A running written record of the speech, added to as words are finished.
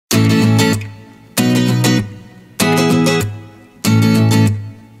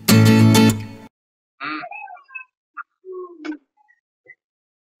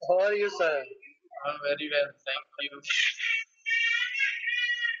are you, sir? I'm very well, thank you.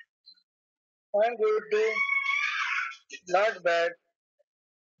 I'm good too. Not bad.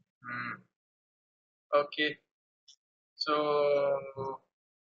 Hmm. Okay, so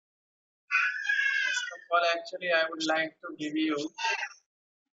first of all, actually, I would like to give you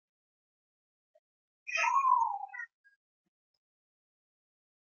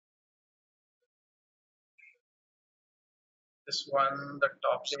this one, the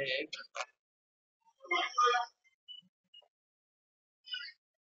topic.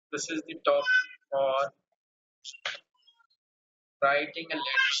 This is the topic for writing a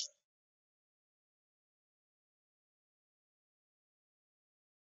letter.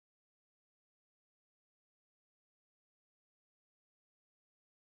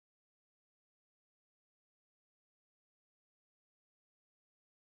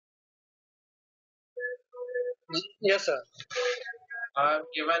 Yes, sir. I've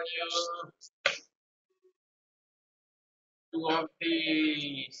given you two of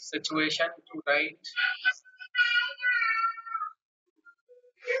the situation to write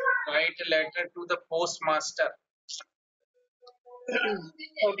a letter to the postmaster.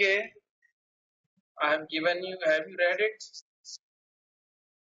 Okay. I have given you. Have you read it?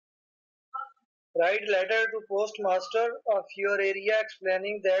 Write letter to postmaster of your area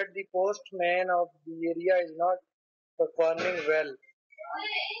explaining that the postman of the area is not performing well.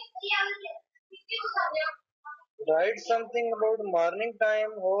 Write something about morning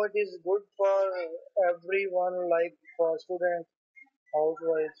time, how it is good for everyone, like for students,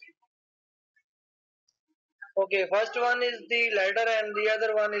 housewives. Okay, first one is the letter and the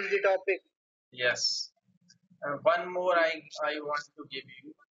other one is the topic. Yes. One more I want to give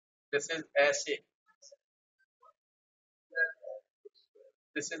you. This is essay.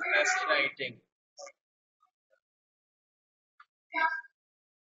 This is essay writing,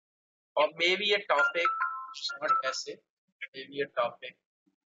 or maybe a topic, not essay. Maybe a topic.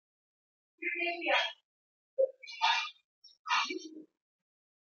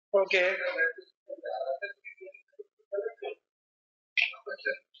 Okay.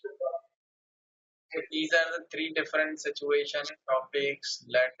 So these are the three different situation, topics,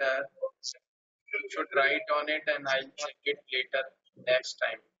 letter. You should write on it, and I'll check it later next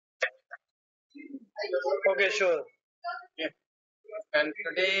time. Okay, sure. Okay. And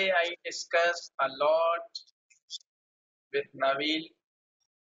today I discussed a lot with Navil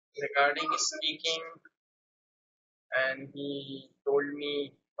regarding speaking, and he told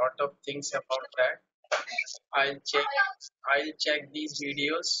me lot of things about that. I'll check. I'll check these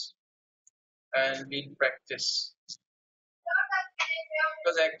videos and we'll practice.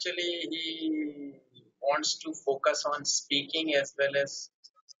 Because actually he wants to focus on speaking as well as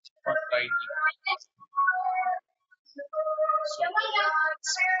on writing. So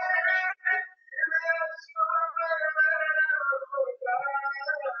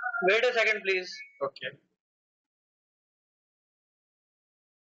Wait a second, please. okay.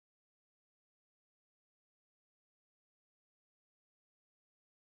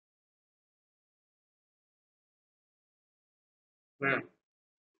 Hmm.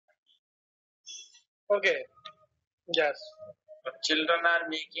 Okay. Yes. But children are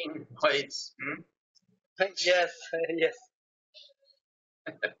making noise. Hmm? Yes. Yes.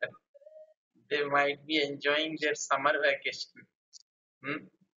 They might be enjoying their summer vacation. Hmm?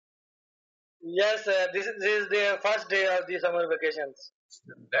 Yes. This is the first day of the summer vacations.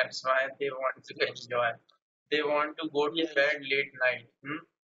 That's why they want to enjoy. They want to go to Yes. bed late night. Hmm?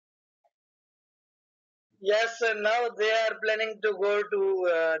 Yes. Now they are planning to go to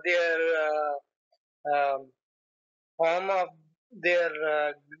their home of their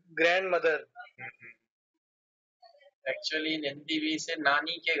grandmother. Actually in Hindi we say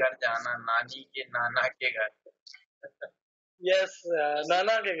नानी के घर जाना, नानी के नाना के घर. Yes.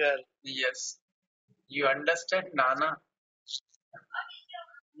 Nana ke ghar. Yes. You understand Nana?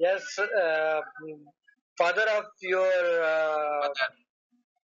 Yes. Father of your Mother.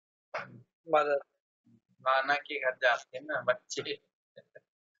 mother. नाना के घर जाते हैं ना बच्चे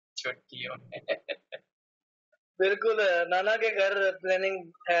छुट्टियों में. बिल्कुल नाना के घर प्लानिंग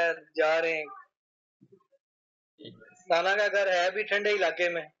है जा रहे हैं. नाना का घर है भी ठंडे इलाके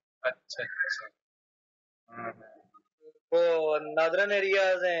में. अच्छा अच्छा. वो नॉर्दर्न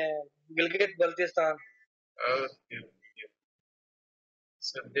एरियाज हैं Gilgit Baltistan. Okay.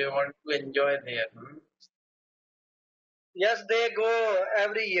 So they want to enjoy there. Yes, they go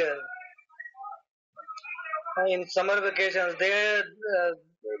every year in summer vacations. They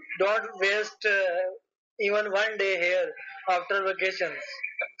don't waste even one day here after vacations.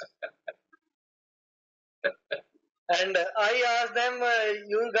 And I asked them,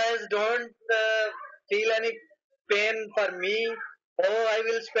 you guys don't feel any pain for me. Oh, I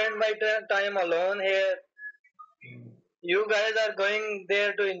will spend my time alone here. Mm, You guys are going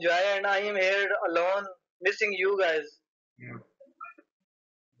there to enjoy, and I am here alone, missing you guys. mm.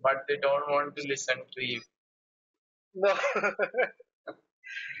 But they don't want to listen to you. No.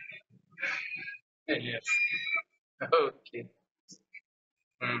 Yes. Okay.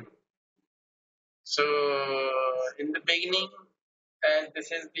 Mm. So, in the beginning, as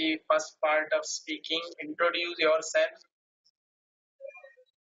this is the first part of speaking, introduce yourself.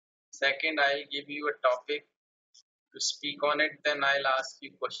 Second, I'll give you a topic to speak on it, then I'll ask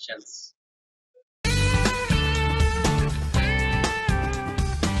you questions.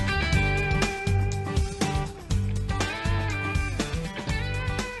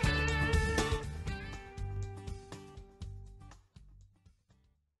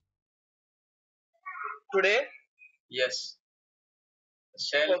 Today? Yes.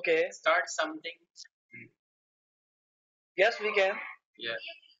 Shall Okay. start something? Mm, Yes, we can. yeah.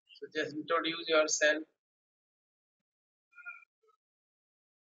 So just introduce yourself.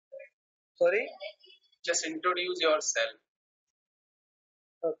 Sorry? Just introduce yourself.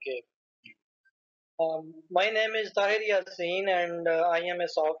 Okay. My name is Tahir Yassin, and I am a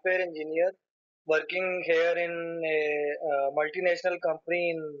software engineer working here in a multinational company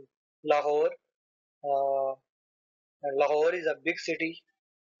in Lahore. Uh, and Lahore is a big city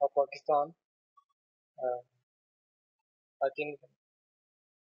of Pakistan. Uh, I think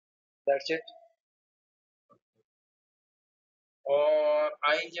that's it. Or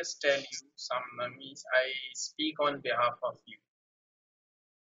I just tell you some means I speak on behalf of you.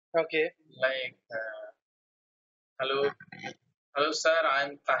 Okay. Like, hello, hello, sir.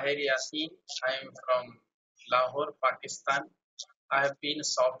 I'm Tahir Yassin. I'm from Lahore, Pakistan. I have been a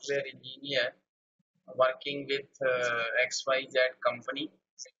software engineer working with XYZ company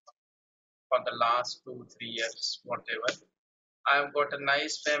for the last 2 3 years, whatever. I've got a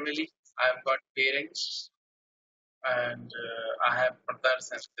nice family. I've got parents, and I have brothers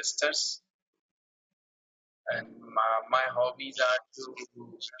and sisters. And my hobbies are to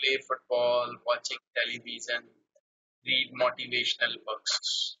play football, watching television, read motivational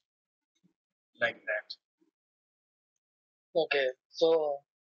books, like that. Okay. So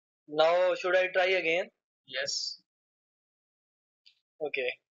now should I try again? Yes.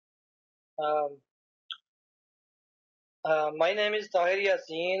 Okay. Um, my name is Tahir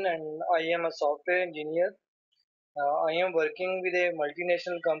Yassin, and I am a software engineer. I am working with a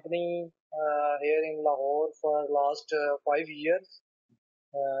multinational company here in Lahore for last 5 years,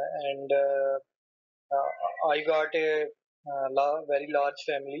 and I got a very large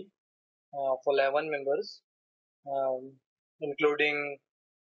family of 11 members, um, including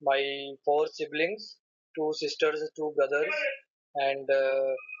my four siblings, two sisters, two brothers, and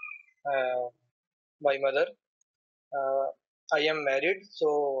uh, my mother. Uh, I am married,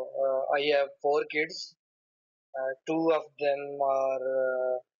 so I have four kids. Two of them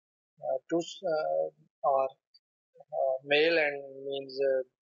are two are male and means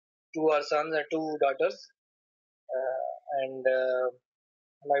two are sons and two daughters. And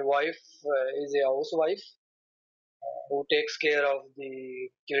my wife is a housewife who takes care of the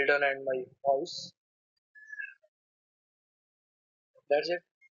children and my house. That's it.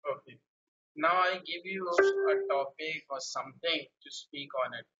 Okay. Now I give you a topic or something to speak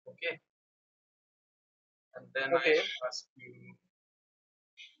on it. Okay. And then I Okay. ask you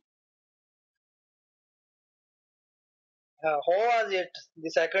How was it? The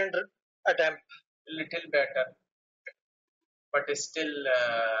second attempt. a little better, but still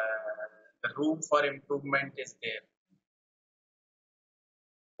the room for improvement is there.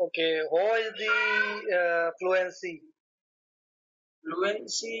 Okay. How is the fluency?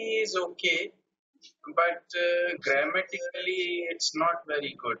 Fluency is okay, but grammatically it's not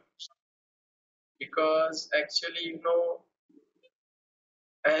very good because actually,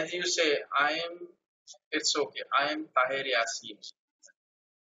 as you say, it's okay. I am Tahir Yasin.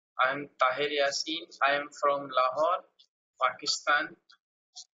 I am Tahir Yasin. I am from Lahore, Pakistan.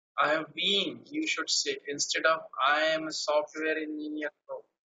 I have been, you should say, instead of I am a software engineer, no.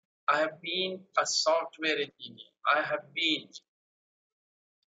 I have been a software engineer. I have been,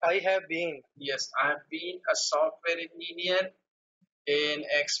 I have been. yes, I have been a software engineer in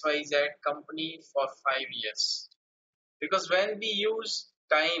XYZ company for 5 years. Because when we use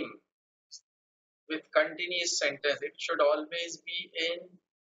time with continuous sentence, it should always be in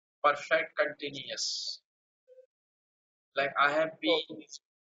perfect continuous. Like Okay.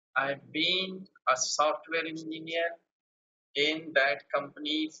 I've been a software engineer in that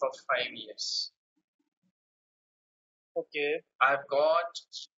company for 5 years. Okay. I've got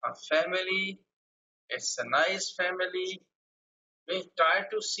a family. It's a nice family. We try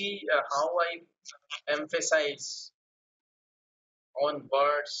to see how I emphasize on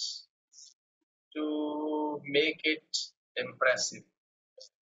words to make it impressive.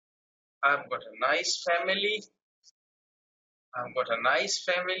 I've got a nice family. I've got a nice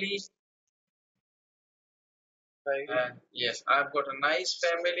family. Right. Yes, I've got a nice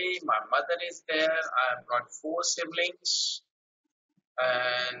family. My mother is there. I've got four siblings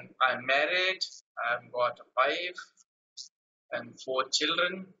and I'm married. I've got a wife and four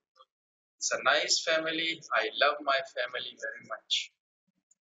children. It's a nice family. I love my family very much.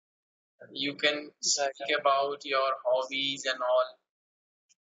 You can Right. speak about your hobbies and all.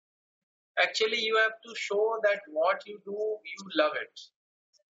 Actually, you have to show that what you do, you love it.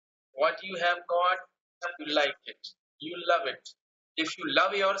 What you have got, you like it. You love it. If you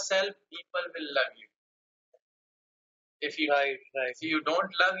love yourself, people will love you. If you Right. Right. if you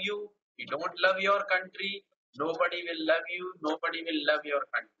don't love you don't love your country, nobody will love you, nobody will love your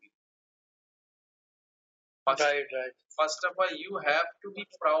country. First, Right. Right. first of all, you have to be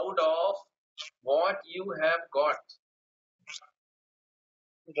proud of what you have got.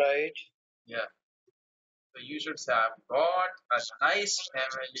 Right. Yeah. So you should say, I've got a nice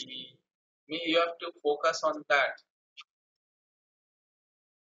family. You have to focus on that.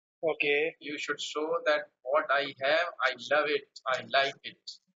 Okay. You should show that what I have, I love it, I like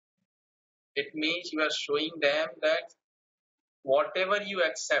it. It means you are showing them that whatever you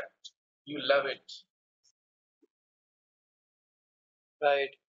accept, you love it. Right.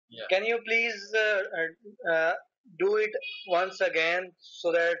 Yeah. Can you please do it once again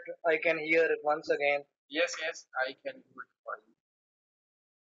so that I can hear it once again? Yes, yes, I can do it for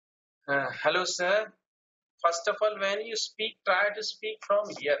you. Hello, sir. First of all, when you speak, try to speak from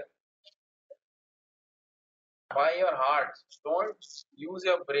here, by your heart. Don't use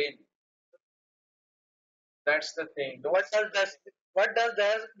your brain. That's the thing. Don't. What does that? What does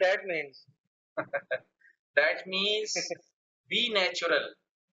that means? That means be natural.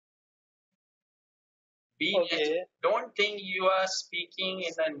 Be natural. Okay. Don't think you are speaking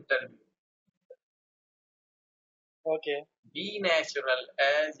in an interview. Okay. Be natural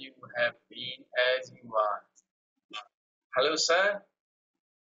as you have been, as you are. Hello, sir.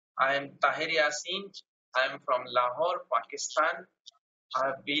 I am Tahir Yasin. I am from Lahore, Pakistan. I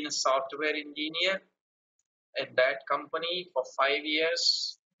have been a software engineer at that company for 5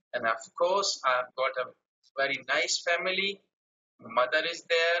 years. And of course, I've got a very nice family. My mother is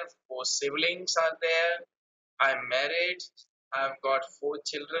there, four siblings are there. I'm married. I've got four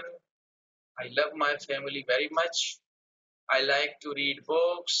children. I love my family very much. I like to read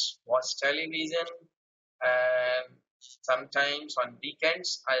books, watch television, and sometimes on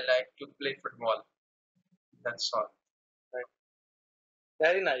weekends I like to play football. That's all. Right.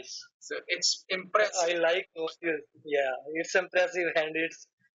 Very nice. So it's I impressive. like what you. Yeah, it's impressive and it's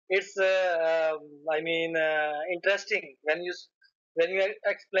interesting when you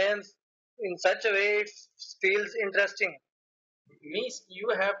explain in such a way it feels interesting. Means you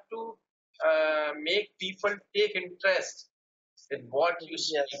have to make people take interest in what you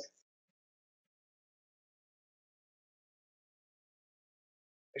speak. Yes.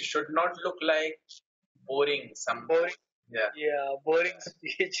 It should not look like boring. Some Boring. yeah Yeah, boring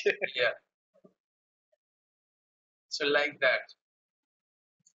speech. yeah. So like that,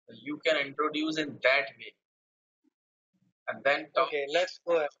 you can introduce in that way, and then talk. Okay, let's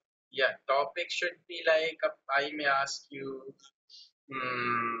go ahead. Yeah, topic should be like I may ask you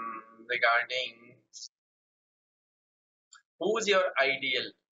regarding who's your ideal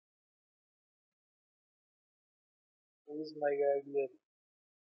Who's my idea?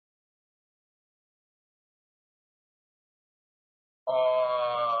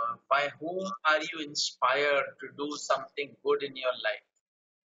 or by whom are you inspired to do something good in your life?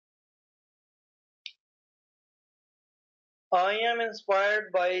 I am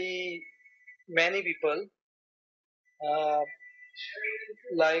inspired by many people, uh,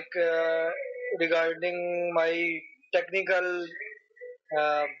 like regarding my technical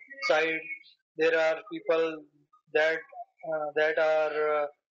uh, side. There are people that are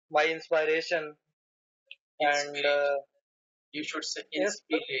my inspiration, and Inspiration. You should say insp-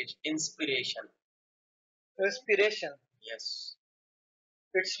 inspiration. Inspiration. inspiration. Yes.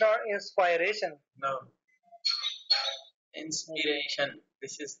 It's not inspiration. No. Okay. Inspiration.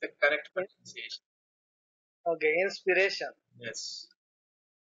 This is the correct In- pronunciation. Okay, inspiration. Yes.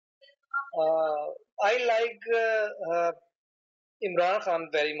 Uh, I like Imran Khan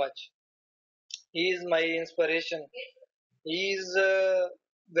very much. He is my inspiration. He is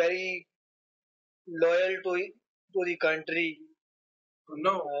very loyal to to the country.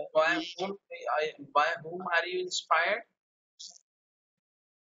 No, He, by whom are you inspired?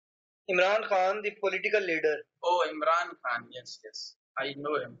 Imran Khan, the political leader. Oh, Imran Khan. Yes, yes. I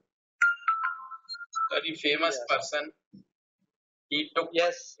know him. Very famous Yes, person. He took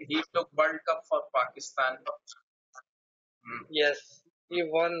yes, he took World Cup for Pakistan. Hmm, yes. He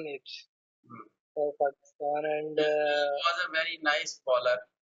won it hmm. for Pakistan, and He was a very nice bowler.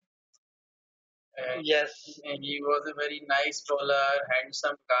 And yes, he was a very nice bowler,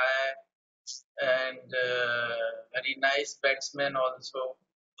 handsome guy, and very nice batsman also.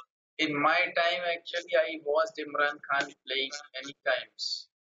 In my time, actually, I watched Imran Khan playing many times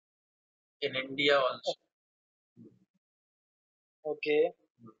in India also. okay.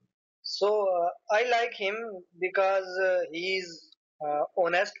 So I like him because he's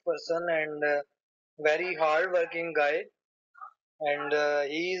honest person and very hard working guy, and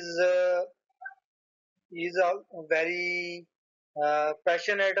he's very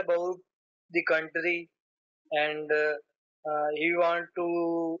passionate about the country, and he want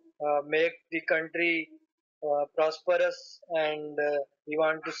to make the country prosperous, and he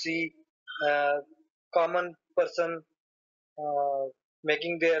want to see uh, common person uh,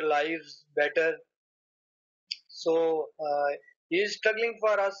 making their lives better. So he is struggling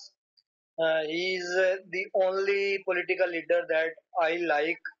for us. He is the only political leader that I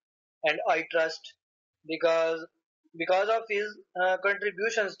like and I trust because of his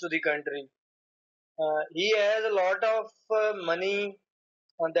contributions to the country. He has a lot of money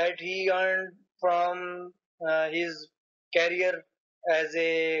that he earned from his career as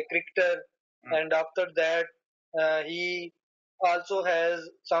a cricketer, Mm. and after that, he also has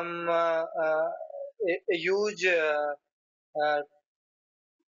some a huge uh,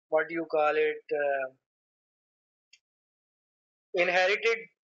 what do you call it inherited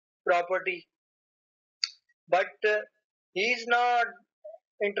property, but he's not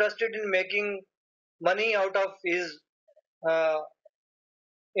interested in making money out of his uh,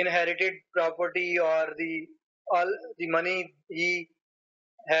 inherited property or the all the money he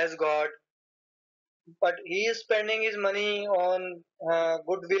has got, but he is spending his money on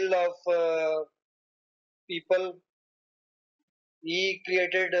goodwill of people. He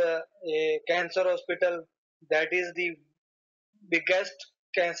created a cancer hospital that is the biggest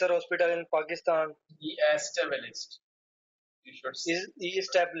cancer hospital in Pakistan. He established, you should say. Is he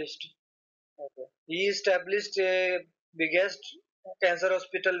established? Okay. He established a biggest cancer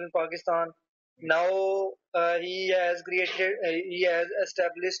hospital in Pakistan. Now he has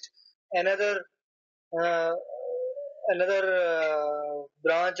established another uh,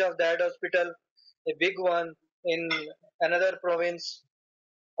 branch of that hospital, a big one in another province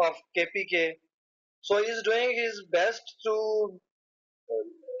of KPK. So he is doing his best to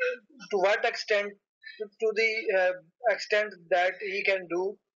what extent to the extent that he can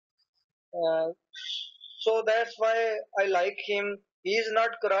do. Uh, so that's why I like him. He is not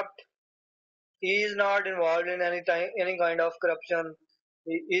corrupt. He is not involved in any kind of corruption.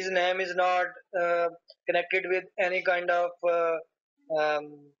 His name is not uh, connected with any kind of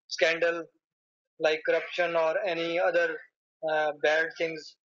scandal like corruption or any other bad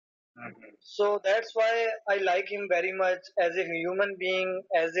things. Mhm. So that's why I like him very much as a human being,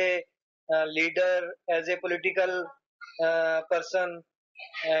 as a leader, as a political person,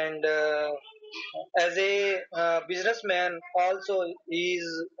 and as a businessman. Also,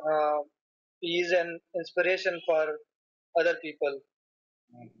 uh, he is an inspiration for other people.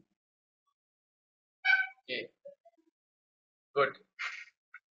 Mhm. Okay, good.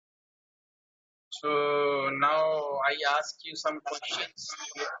 So now I ask you some questions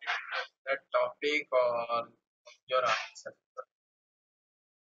related to that topic or your answer.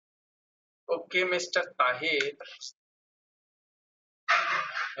 Okay, Mr. Tahir,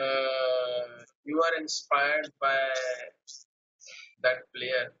 you are inspired by that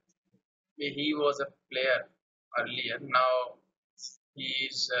player. He was a player earlier. Now he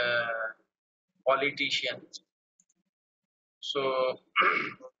is a politician. So,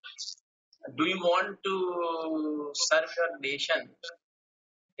 do you want to serve your nation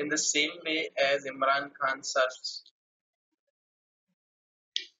in the same way as Imran Khan serves?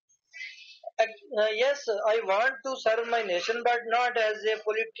 Yes, I want to serve my nation, but not as a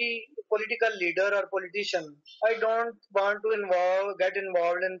political leader or politician. I don't want to get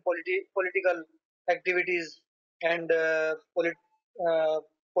involved in political activities and uh,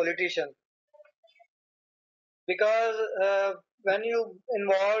 politician, because when you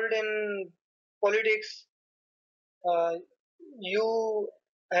involved in politics, uh, you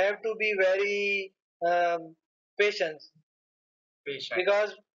have to be very patient Patient.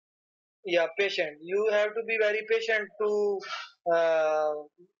 because yeah, patient. You have to be very patient uh,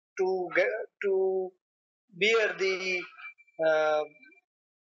 to get to bear uh,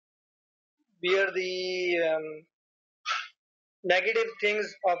 the negative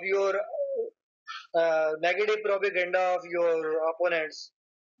things of your negative propaganda of your opponents.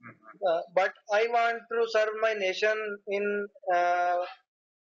 Mhm. But I want to serve my nation uh,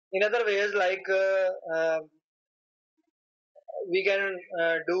 in other ways, like we can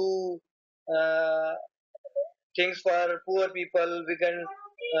do uh, things for poor people.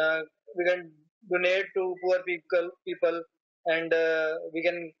 Uh, we can donate to poor people, and we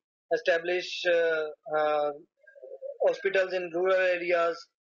can establish hospitals in rural areas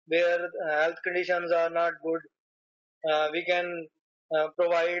where health conditions are not good. We can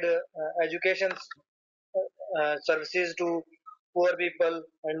provide education services to poor people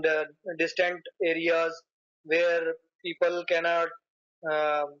and distant areas where people cannot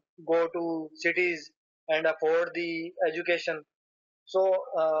uh, go to cities and afford the education. So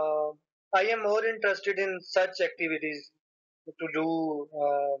I am more interested in such activities to do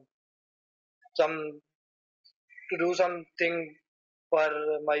some to do something for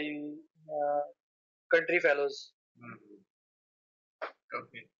my uh, country fellows. Mhm.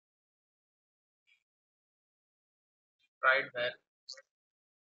 Okay, right there.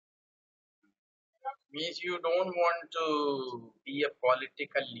 Means you don't want to be a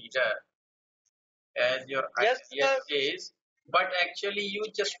political leader as your Yes, idea says, but actually you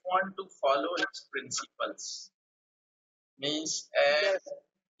just want to follow his principles. Means yes,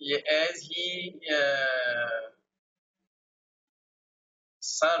 as he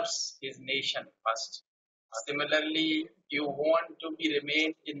serves his nation first. Similarly, you want to be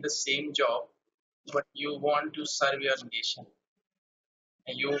remain in the same job, but you want to serve your nation.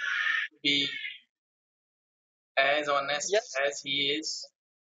 And you want to be as honest yes, as he is,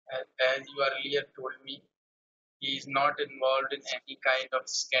 as you earlier told me. He is not involved in any kind of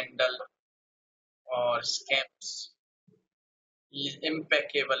scandal or scams. He is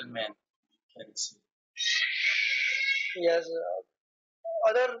impeccable man, you can see. yes.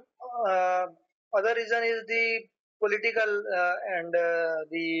 Other uh, other reason is the political and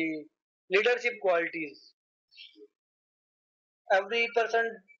the leadership qualities. Every person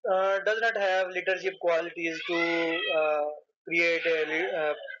does not have leadership qualities to create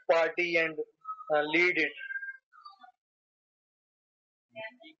a party and lead it.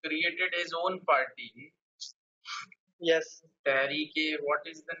 He created his own party. Yes, Tehreek, what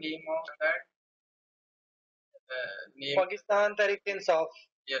is the name of that? Name, Pakistan Tehreek Insaf.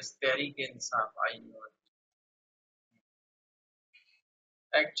 yes, Tehreek Insaf. I know it.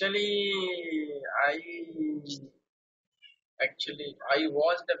 Actually, I I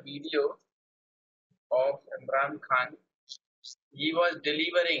watched a video of Imran Khan. He was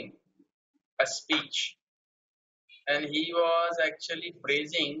delivering a speech, and he was actually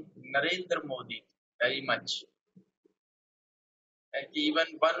praising Narendra Modi very much. And even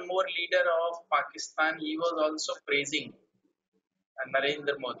one more leader of Pakistan, he was also praising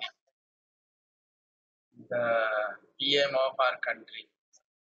Narendra Modi, the PM of our country.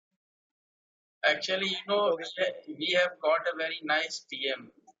 Actually, Okay. we have got a very nice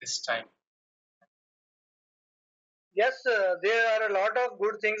PM this time. Yes, there are a lot of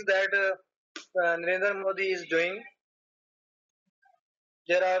good things that Narendra Modi is doing.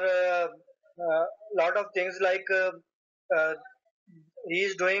 There are a lot of things like uh, he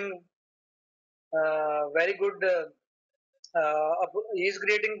is doing very good. He is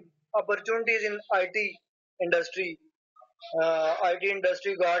creating opportunities in IT industry. IT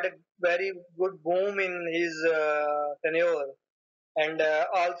industry got a very good boom in his tenure, and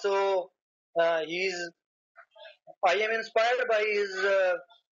also he's. I am inspired by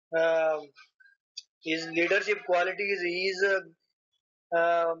his leadership qualities. He is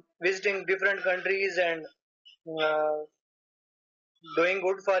visiting different countries and uh, doing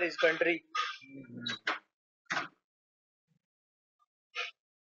good for his country. Mhm.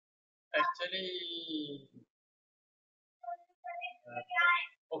 Actually,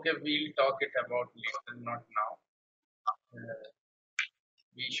 okay, we'll talk it about later, not now. Uh,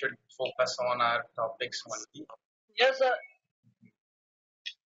 we should focus on our topics only. Yes,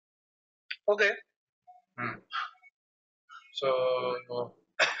 okay. Hmm. So,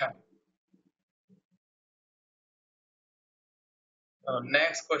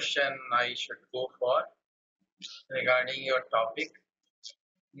 next question I should go for regarding your topic.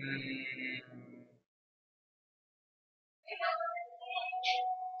 Hmm,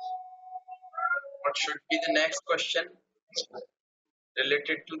 what should be the next question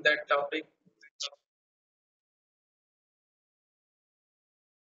related to that topic?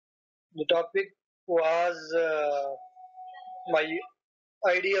 The topic was my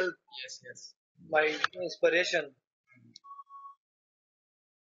ideal, Yes, yes. my inspiration.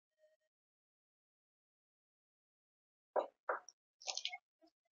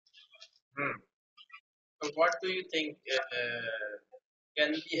 Hmm. So, what do you think?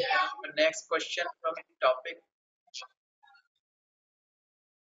 Can we have a next question from the topic?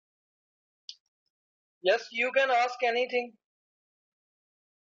 Yes, you can ask anything.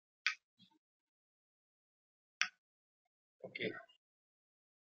 Okay.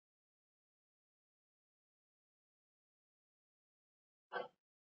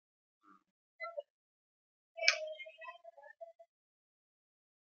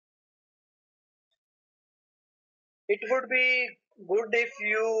 It would be good if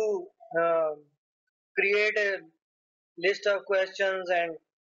you create a list of questions and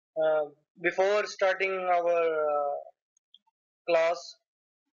uh, before starting our class,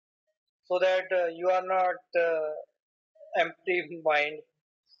 so that you are not empty mind.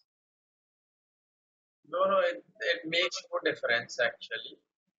 No, no, it makes no difference actually.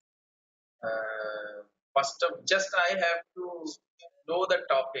 First of just I have to know the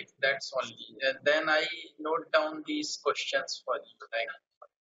topic, that's only. And then I note down these questions for you,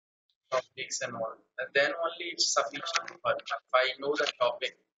 like topics and all. And then only it's sufficient for me if I know the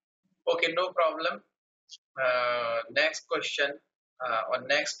topic. Okay, no problem. Next question or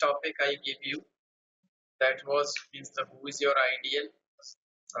next topic I give you. That was means the who is your ideal.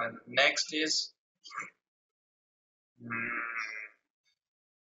 And next is mm,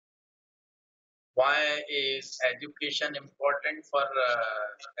 why is education important for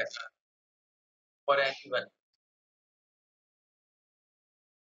anyone?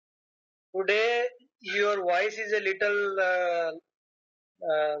 Today, your voice is a little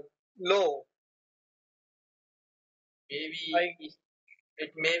low. Maybe I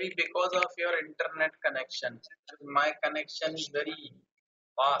it may be because of your internet connection. My connection is very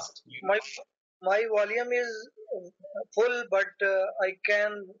fast. my my volume is full, but I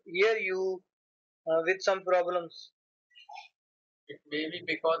can hear you with some problems. It may be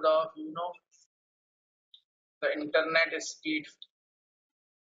because of the internet speed.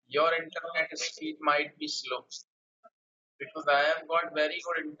 Your internet speed might be slow because I have got very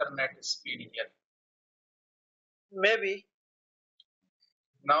good internet speed here. Maybe.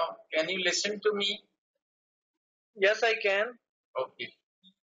 Now, can you listen to me? Yes, I can. Okay.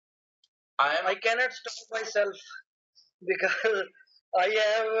 I am I cannot stop myself because I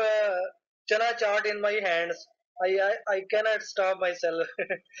have chana chart in my hands. I cannot stop myself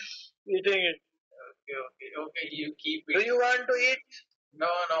eating it. okay, okay, okay. You keep Do it. you want to eat? No,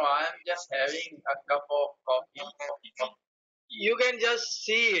 no. I am just having a cup of coffee. You can just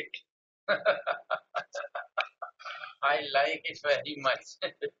see it. I like it very much.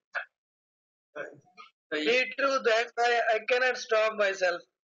 So you, Me too. That I cannot stop myself.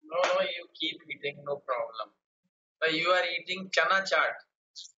 no, no. You keep eating, no problem. So you are eating chana chaat.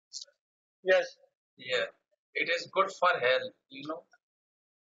 Yes. Yeah, it is good for health.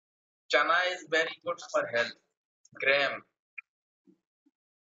 Chana is very good for health. Graham.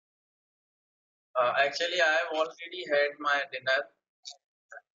 Actually, I have already had my dinner,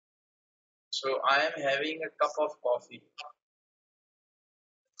 so I am having a cup of coffee.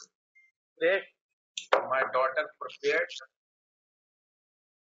 Great. My daughter prepared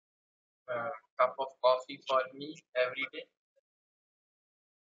a cup of coffee for me every day.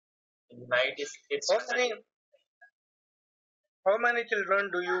 In night, it's How many how many children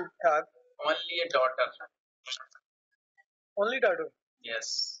do you have? only a daughter. Only daughter.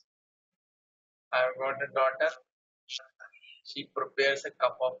 Yes, I've got a daughter. She prepares a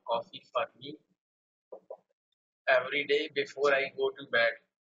cup of coffee for me every day before I go to bed.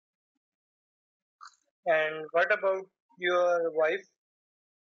 And what about your wife?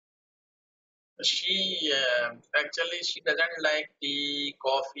 Actually she doesn't like tea,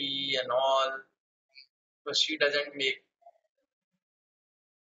 coffee, and all, so she doesn't make.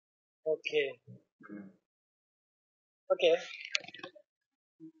 Okay. Mm, Okay.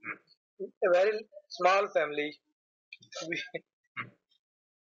 mm, A very small family. mm.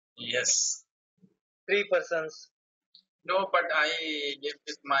 Yes. 3 persons. No, but I live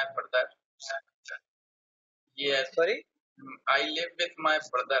with my brother. Yes, Sorry. I live with my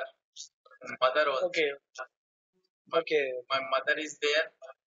brother and mother also. Okay. My, Okay. my mother is there,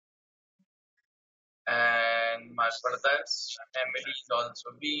 and my brother's family is also.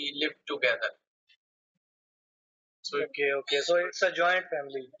 We live together. So Okay. Okay. So it's a joint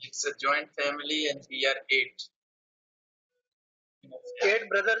family. it's a joint family, and we are eight. 8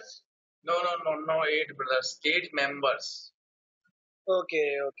 brothers. No, no, no, no, eight brothers, eight members. Okay,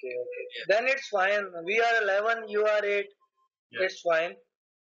 okay, okay. Yes. Then it's fine. We are 11, you are 8. Yes. It's fine.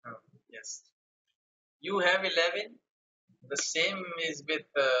 Uh, yes. You have 11. The same is with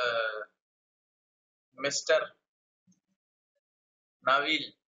Mr. Navil.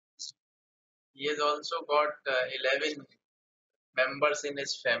 He has also got 11 members in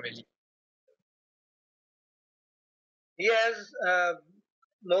his family, He has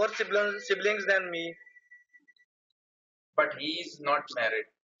more siblings than me. but he is not married.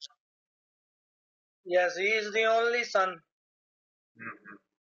 Yes, he is the only son. Mhm.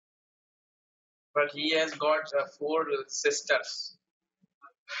 But he has got four sisters.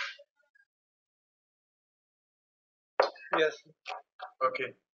 Yes.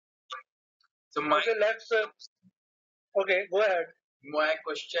 Okay. So my Okay, let's. Okay, go ahead. my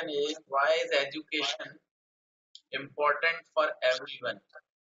question is, why is education important for everyone?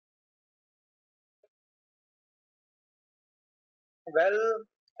 Well,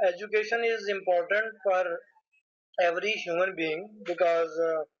 education is important for every human being because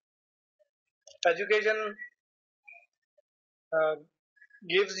education uh,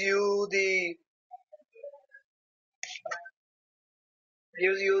 gives you the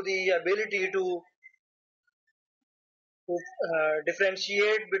ability to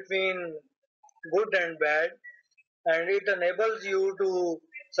differentiate between good and bad, and it enables you to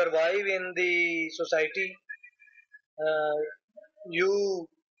survive in the society. You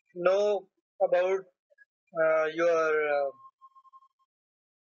know about your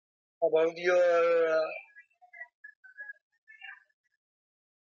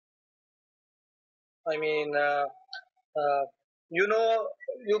I mean uh, you know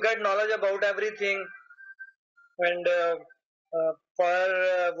you get knowledge about everything, and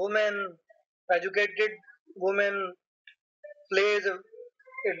for women, educated women plays a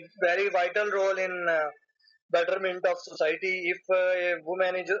very vital role in betterment of society. If a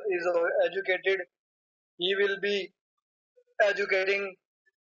woman is educated, he will be educating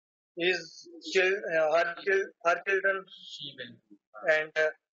her children, She will.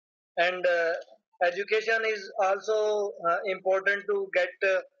 and education is also important to get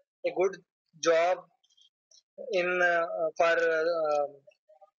a good job in for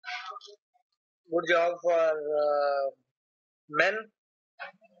good job for men,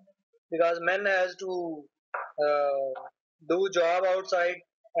 because men has to do job outside,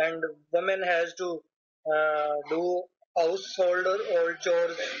 and women has to do household or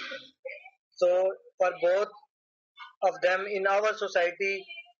chores. So for both of them in our society,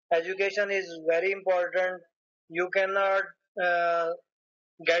 education is very important. You cannot uh,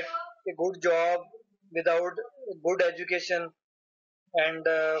 get a good job without good education, and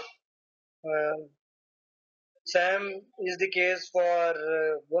uh, same is the case for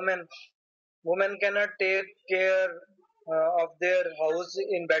women. Women cannot take care of their house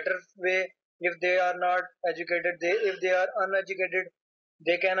in better way if they are not educated. If they are uneducated,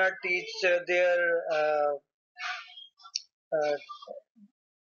 they cannot teach their uh,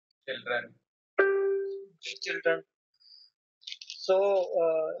 Children. children. So,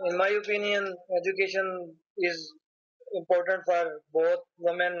 in my opinion, education is important for both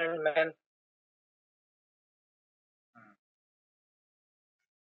women and men. Hmm.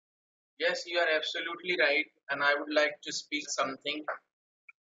 Yes, you are absolutely right, and I would like to speak something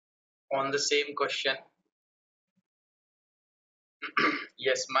on the same question.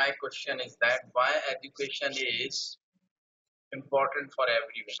 Yes, my question is that why education is important for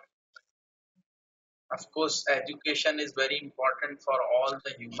everyone. Of course, education is very important for all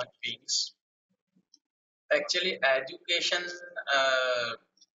the human beings. Actually, education uh,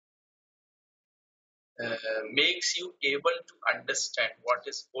 makes you able to understand what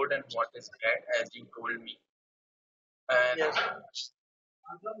is good and what is bad, as you told me. And Yes,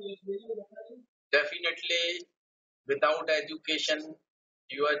 definitely, without education,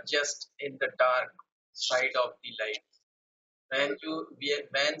 you are just in the dark side of the light.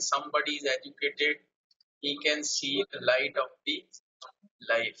 When somebody is educated, he can see the light of the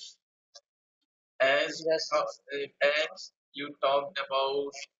life. As yes, uh, as you talked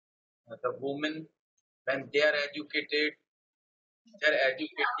about the women, when they are educated, they are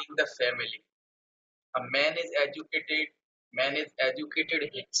educating the family. A man is educated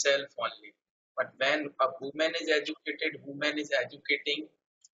himself only. But when a woman is educating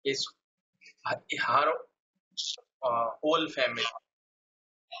his her whole family.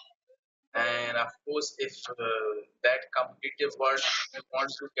 And of course, if that competitive world, you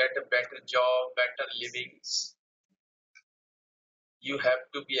want to get a better job, better livings, you have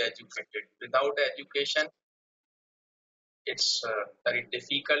to be educated. Without education, it's very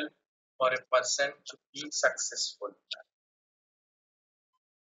difficult for a person to be successful.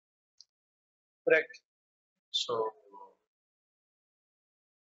 Correct. So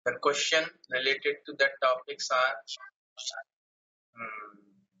the question related to that topics are, hmm,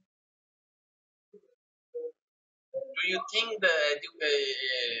 do you think the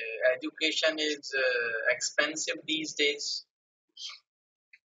education is expensive these days?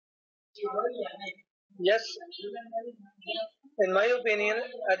 Yes, in my opinion,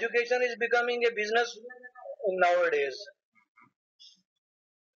 education is becoming a business nowadays.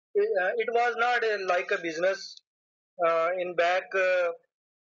 It was not like a business in back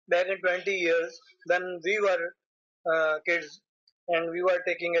in 20 years when we were kids and we were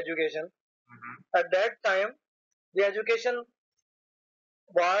taking education. Mhm. At that time, the education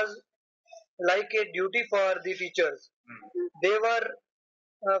was like a duty for the teachers. Mm. They were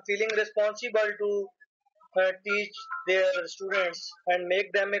feeling responsible to teach their students and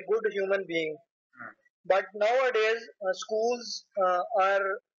make them a good human being. Mm. But nowadays, schools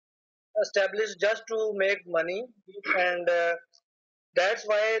are established just to make money, and that's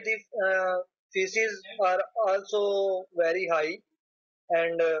why the fees are also very high,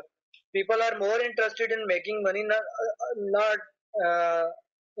 and people are more interested in making money, not uh,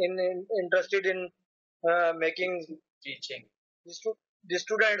 interested in making Teaching. the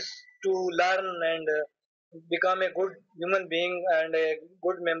students to learn and become a good human being and a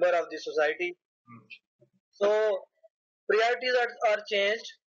good member of the society. Mm. So priorities are changed.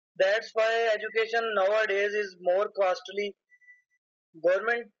 That's why education nowadays is more costly.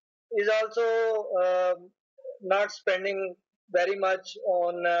 Government is also not spending very much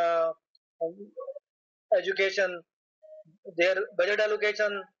on education. Their budget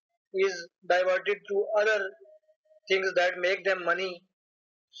allocation is diverted to other things that make them money.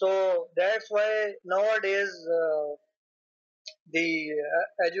 So that's why nowadays the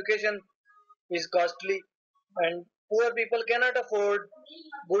education is costly, and poor people cannot afford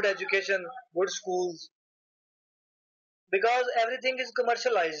good education, good schools, because everything is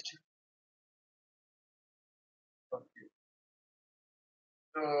commercialized. Okay.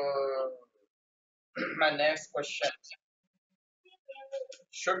 So my next question: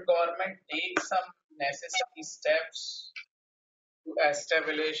 should government take some necessary steps to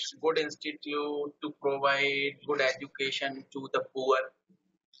establish good institute to provide good education to the poor?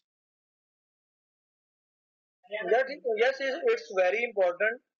 That, yes, it's very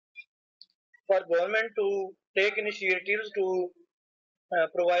important for government to take initiatives to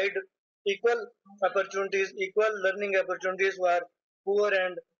provide equal opportunities, equal learning opportunities for poor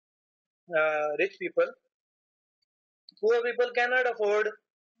and rich people. Poor people cannot afford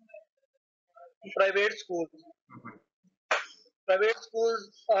private schools. Mhm. Private schools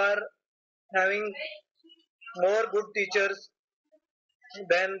are having more good teachers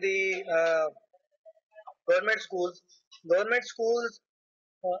than the government schools. Government schools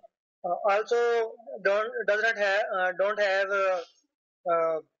also don't have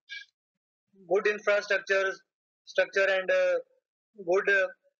good infrastructure structure and good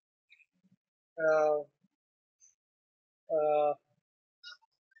uh, uh,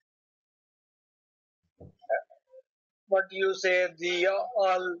 what you say, the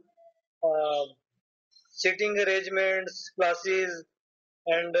all uh, sitting arrangements, classes,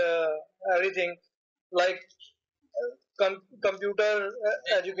 and everything like computer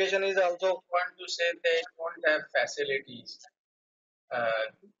education is also. Want to say they don't have facilities. Uh,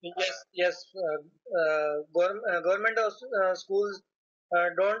 Yes, yes. Government schools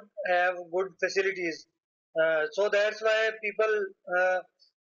don't have good facilities, so that's why people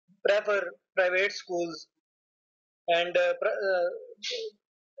prefer private schools. And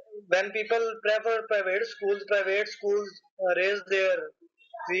when people prefer private schools raise their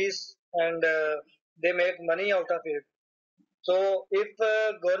fees and they make money out of it. So if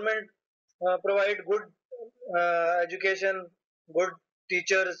government provide good education, good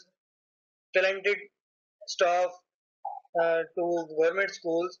teachers, talented staff to government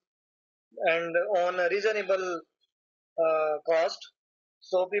schools and on a reasonable cost,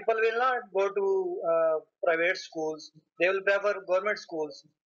 so people will not go to private schools. They will prefer government schools.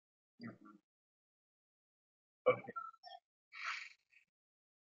 okay.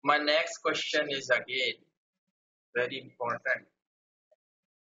 My next question is again very important.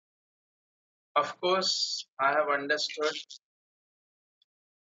 Of course, I have understood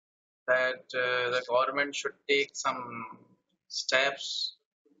that the government should take some steps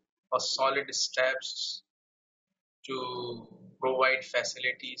or solid steps to provide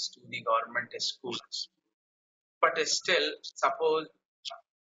facilities to the government schools. But still, suppose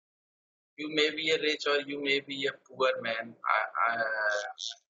you may be a rich or you may be a poor man.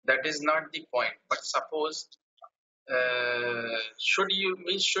 That is not the point. But suppose Should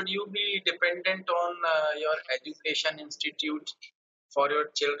you be dependent on your education institute for your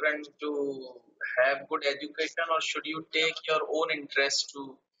children to have good education, or should you take your own interest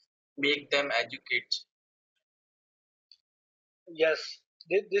to make them educate? Yes,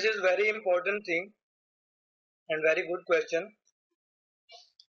 this is very important thing and very good question.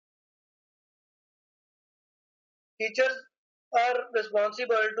 Teachers are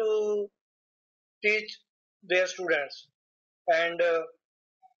responsible to teach their students, and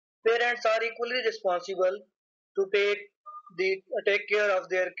parents are equally responsible to take care of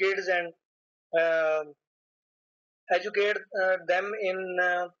their kids and um educate them in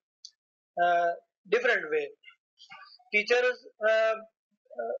uh, different way. Teachers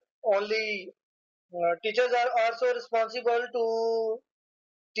only teachers are also responsible to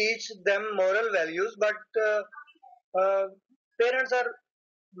teach them moral values, but uh, parents are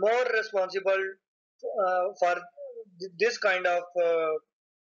more responsible for this kind of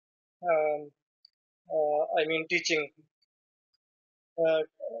um, I mean teaching. Uh,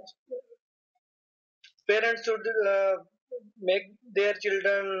 Parents should make their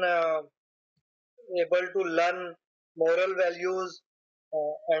children able to learn moral values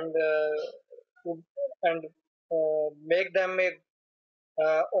to, and make them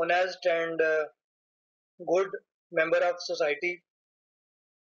a honest and good member of society.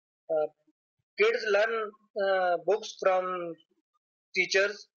 Uh, Kids learn books from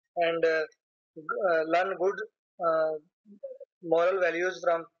teachers and learn good uh, moral values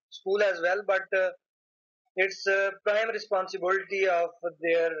from school as well, but it's prime responsibility of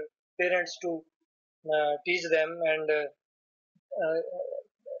their parents to teach them and uh,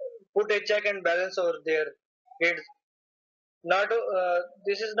 put a check and balance over their kids. Not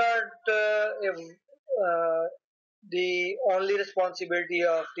this is not the only responsibility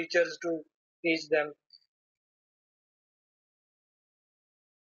of teachers to teach them.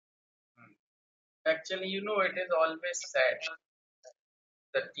 Actually, it is always said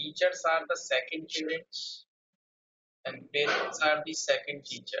the teachers are the second parents and parents are the second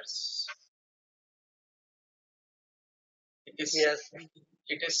teachers. It is Yes,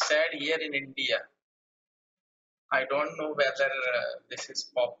 it is said here in India. I don't know whether this is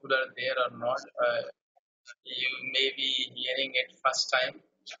popular there or not. You may be hearing it first time,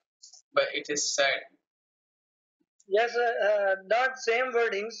 but it is said. yes, not same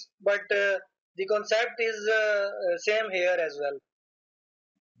wordings, but the concept is same here as well.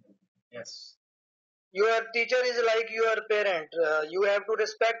 Yes, Your teacher is like your parent. You have to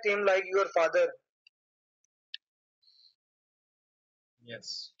respect him like your father.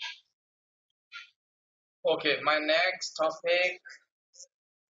 yes. Okay, my next topic.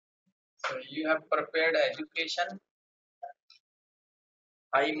 So you have prepared education.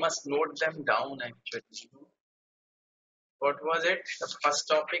 I must note them down actually. What was it? The first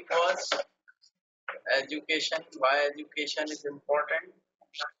topic was education. Why education is important?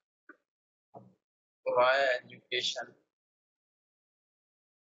 Why education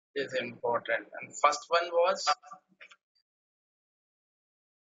is important? And first one was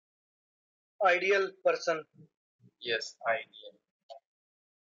Ideal person, yes, ideal,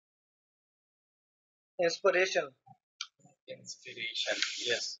 inspiration. inspiration.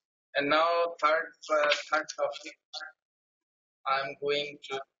 Yes. And now third topic. I'm going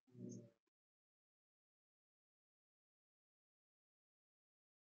to.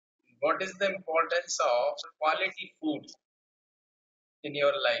 What is the importance of quality food in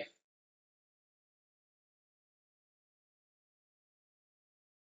your life?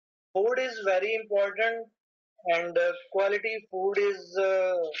 Food is very important, and quality food is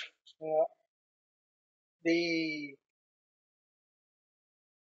the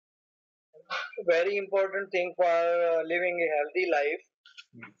very important thing for living a healthy life.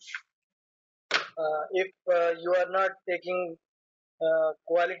 If you are not taking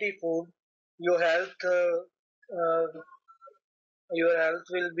quality food, your uh, health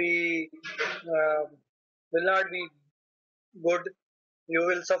will not be good. You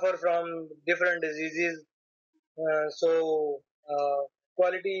will suffer from different diseases. So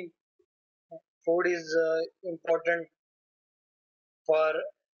quality food is important for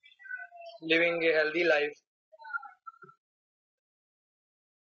living a healthy life.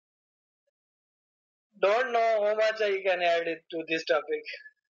 Don't know how much I can add it to this topic.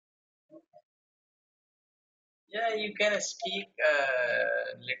 Yeah, you can speak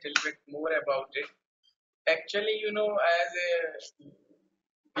a little bit more about it. Actually, as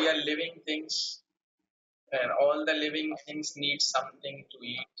we are living things, and all the living things need something to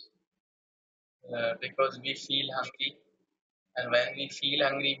eat because we feel hungry, and when we feel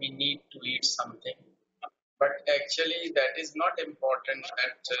hungry, we need to eat something. But actually, that is not important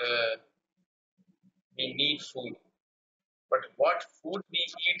that we need food. But what food we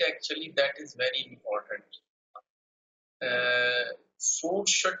eat, actually, that is very important. Uh, Food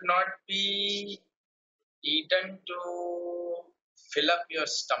should not be eaten to fill up your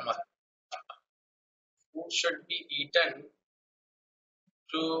stomach. Food should be eaten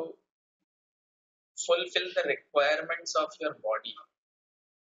to fulfill the requirements of your body.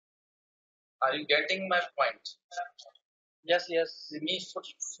 Are you getting my point? Yes, yes. The means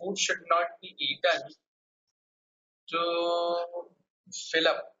food should not be eaten to fill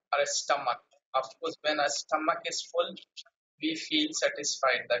up our stomach. Of course, when our stomach is full, we feel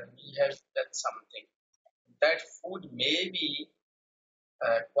satisfied that we have done something. That food may be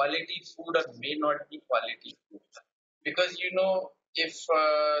quality food or may not be quality food. Because if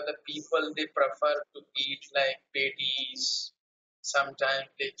the people they prefer to eat like patties, sometimes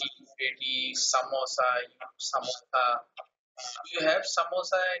they eat patties, samosa, samosa. Do you have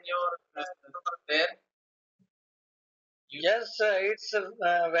samosa in your there? You Yes, it's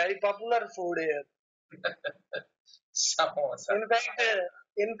a very popular food here. samosa.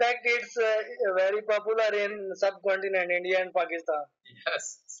 In fact, it's very popular in subcontinent India and Pakistan.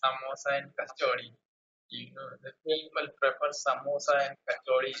 Yes, samosa and kachori. The Yeah. people prefer samosa and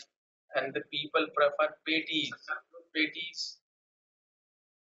kachori, and the people prefer patties. Patties,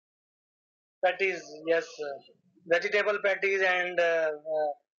 Patties, yes, vegetable patties and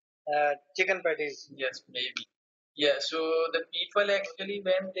chicken patties. yes, maybe. Yeah, so the people actually,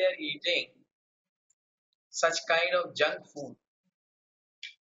 when they are eating such kind of junk food,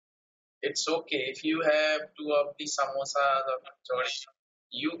 it's okay. If you have two of the samosas or kachori,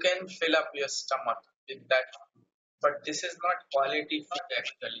 you can fill up your stomach with that food. But this is not quality food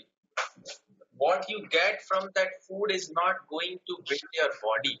actually. What you get from that food is not going to build your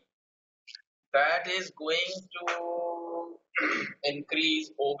body. That is going to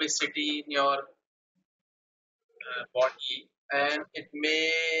increase obesity in your body, and it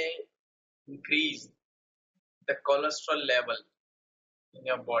may increase the cholesterol level in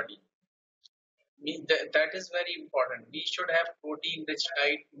your body. That is very important. We should have protein rich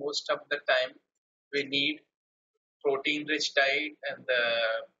diet most of the time. We need protein rich diet, and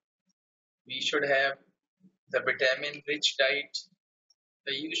we should have the vitamin rich diet.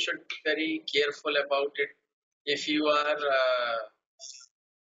 You should be very careful about it. If you are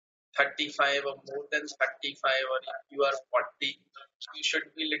 35 or more than 35, or if you are 40, you should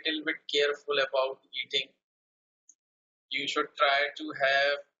be little bit careful about eating. You should try to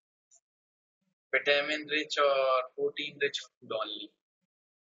have vitamin rich or protein rich food only.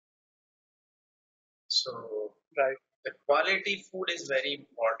 So Right. the quality food is very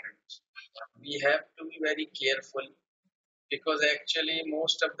important. We have to be very careful, because actually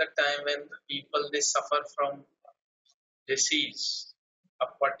most of the time when people they suffer from disease, a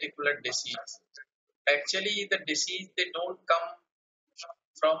particular disease, actually the disease they don't come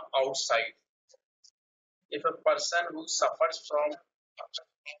from outside. If a person who suffer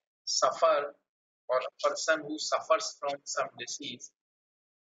or a person who suffers from some disease,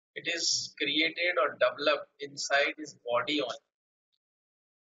 it is created or developed inside his body only.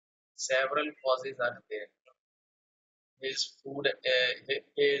 Several causes are there. His food,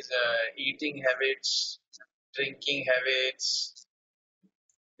 his eating habits, drinking habits,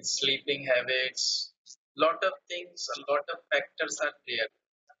 his sleeping habits, lot of things, a lot of factors are there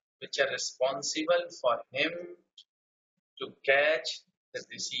which are responsible for him to catch the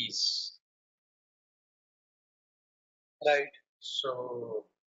disease. Right. So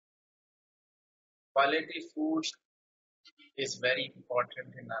quality food is very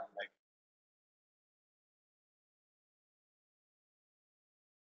important in our life.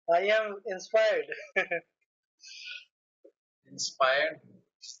 I am inspired. Inspired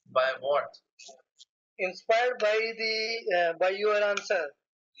by what? Inspired by the by your answer.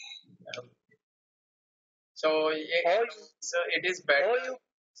 Um, So How so it is better. how you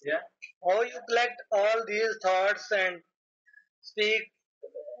Yeah. how you collect all these thoughts and speak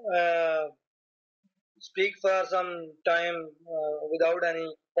uh, speak for some time without any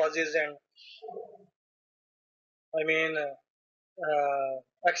pauses and I mean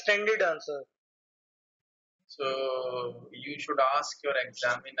extended answer. So you should ask your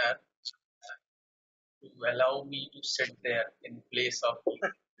examiner to allow me to sit there in place of you.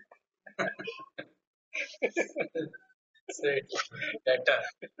 So it will be better.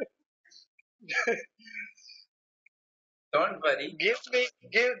 Don't worry.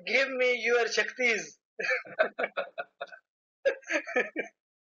 Give me your shaktis.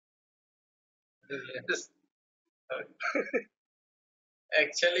 Yes.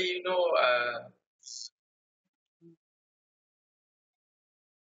 Actually,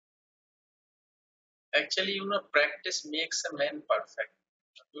 Actually, practice makes a man perfect.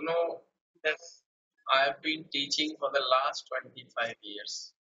 You know, Yes, I've been teaching for the last 25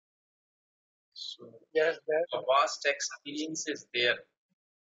 years. So yes, that, a vast experience is there.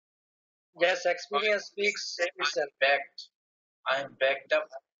 yes, But experience speaks itself. backed, I'm backed up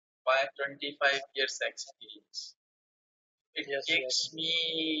by 25 years experience. It Yes, takes yes,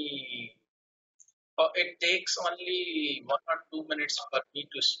 me, it takes only 1 or 2 minutes for me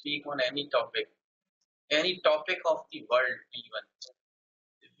to speak on any topic of the world even.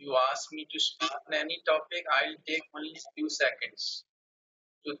 If you ask me to speak on any topic, I'll take only few seconds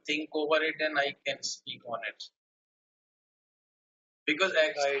to think over it and I can speak on it. Because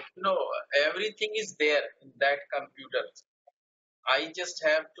actually, right. everything is there in that computer. I just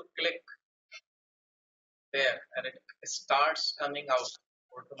have to click there and it starts coming out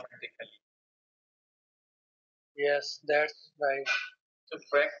automatically. Yes, that's right. So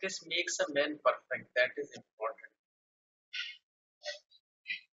practice makes a man perfect. That is important.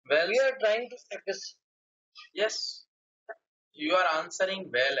 Well, We are trying to practice. yes, you are answering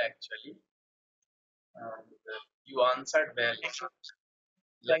well actually. And you answered well, Thank you.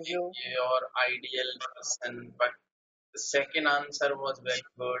 Thank like you. your ideal person. But the second answer was very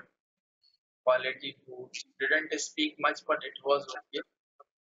good. Quality food. Didn't speak much, but it was okay.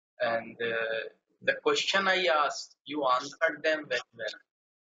 And the question I asked, you answered them very well.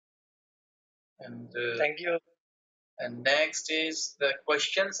 And Thank you. next is the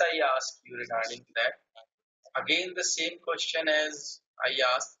questions I asked you regarding that. Again, the same question as I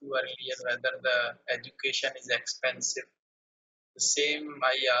asked you earlier, whether the education is expensive. The same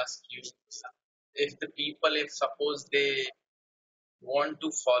I asked you, if the people, if suppose they want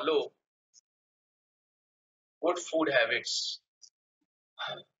to follow good food habits,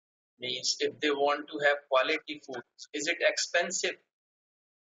 means if they want to have quality food, is it expensive?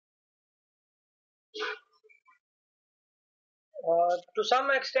 To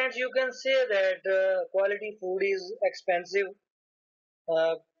some extent, you can say that quality food is expensive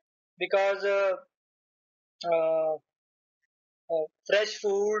uh, because uh, fresh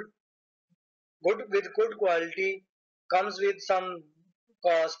food, good with good quality, comes with some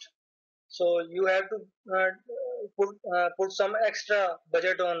cost. So you have to put some extra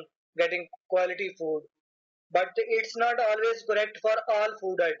budget on getting quality food. But it's not always correct for all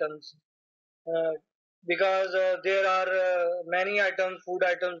food items uh, because there are many items, food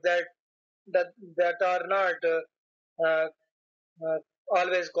items that that are not uh, uh,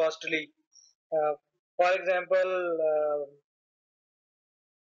 always costly. Uh, for example,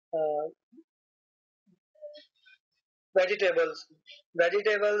 uh, vegetables.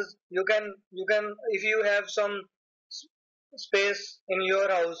 Vegetables you can if you have some s- space in your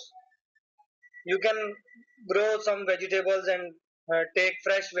house, you can grow some vegetables and take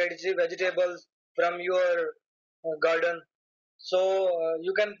fresh vegetables from your garden. So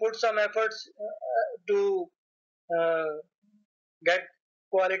you can put some efforts to uh, get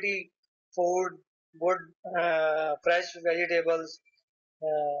quality food, good fresh vegetables,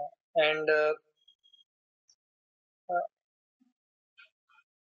 and uh,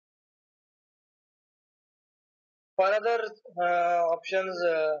 for other options,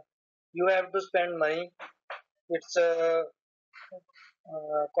 you have to spend money. It's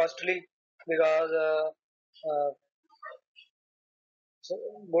costly because so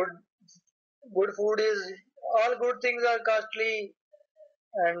good food is all good things are costly,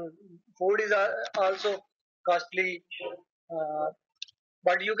 and food is also costly. Uh,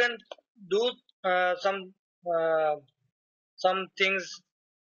 but you can do uh, some things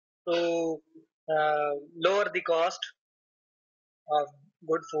to lower the cost of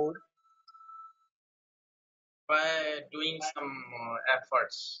good food. By doing some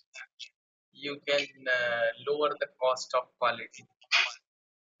efforts, you can lower the cost of quality.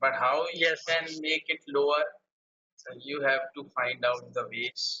 But how you Yes, can make it lower? So you have to find out the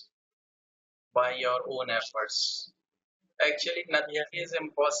ways by your own efforts. Actually, yes, nothing is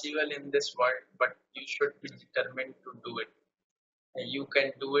impossible in this world, but you should be determined to do it. And you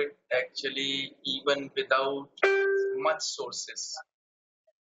can do it actually even without much sources.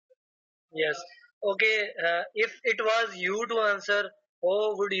 yes. Okay, if it was you to answer,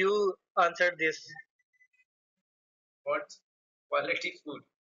 how would you answer this? What quality food?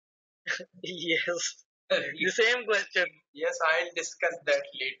 Yes, the same question. Yes, I'll discuss that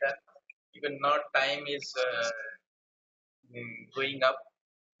later. Even now, time is going up,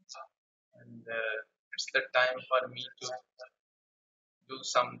 and it's the time for me to do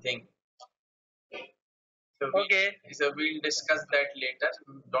something. Okay, So we'll discuss that later.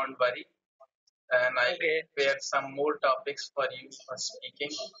 Don't worry. And I okay, prepare some more topics for you for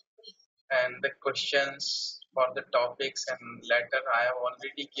speaking. and the questions for the topics and letter I have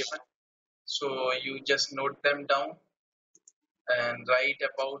already given. So you just note them down and write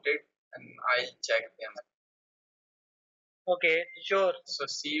about it, and I'll check them. Okay, sure. So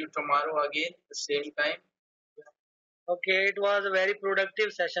see you tomorrow again, the same time. Okay, it was a very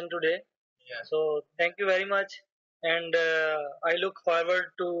productive session today. Yeah, So thank you very much, and I look forward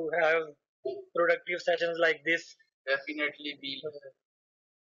to have productive sessions like this. definitely will,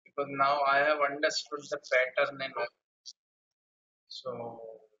 because now I have understood the pattern and all. So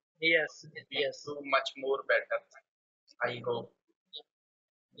Yes, it yes, will do much more better. I hope.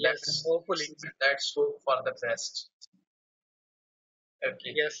 yes. Hopefully, Let's hope for the best.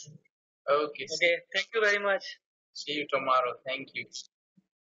 Okay. yes. Okay. Okay, thank you very much. See you tomorrow. Thank you.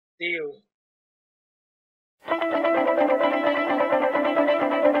 See you.